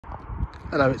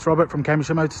Hello, it's Robert from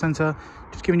Cambridgeshire Motor Centre.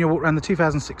 Just giving you a walk around the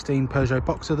 2016 Peugeot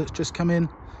Boxer that's just come in.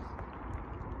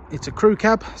 It's a crew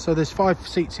cab, so there's 5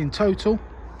 seats in total.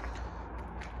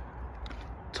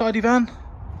 Tidy van.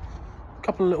 A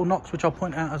couple of little knocks which I'll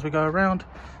point out as we go around.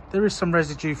 There is some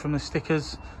residue from the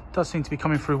stickers. It does seem to be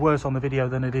coming through worse on the video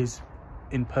than it is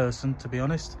in person, to be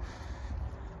honest.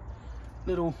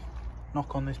 Little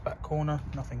knock on this back corner,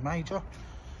 nothing major.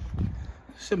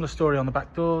 Similar story on the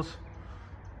back doors.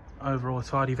 Overall a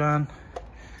tidy van.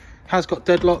 Has got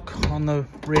deadlock on the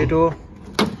rear door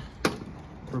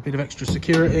for a bit of extra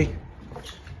security.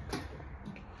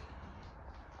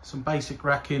 Some basic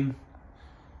racking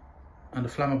and a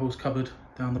flammables cupboard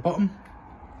down the bottom.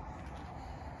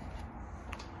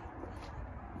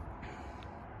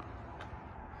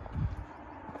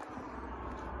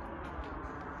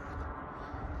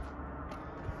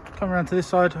 Come around to this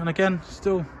side, and again,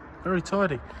 still very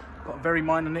tidy. Got a very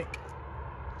minor nick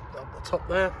up the top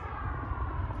there.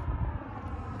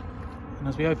 And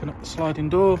as we open up the sliding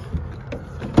door,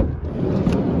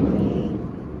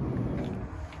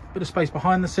 bit of space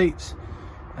behind the seats,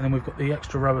 and then we've got the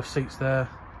extra row of seats there,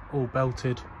 all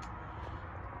belted.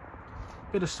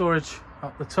 Bit of storage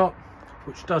up the top,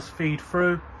 which does feed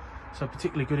through, so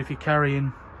particularly good if you're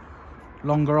carrying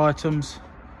longer items.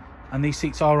 And these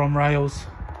seats are on rails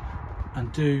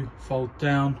and do fold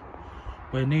down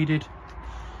where needed.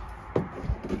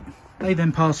 They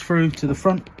then pass through to the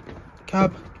front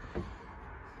cab.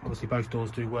 Obviously both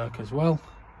doors do work as well.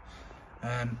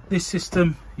 This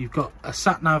system, you've got a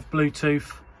sat-nav,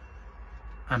 Bluetooth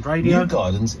and radio. New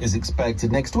guidance is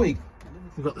expected next week.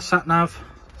 We've got the sat-nav,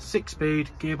 6-speed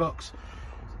gearbox,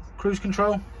 cruise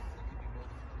control,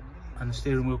 and the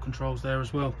steering wheel controls there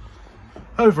as well.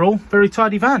 Overall, very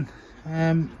tidy van.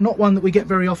 Not one that we get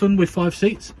very often with 5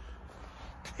 seats.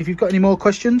 If you've got any more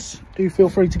questions, do feel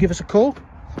free to give us a call.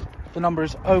 The number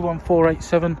is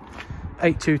 01487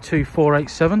 822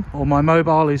 487, or my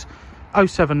mobile is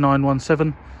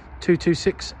 07917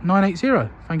 226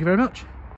 980. Thank you very much.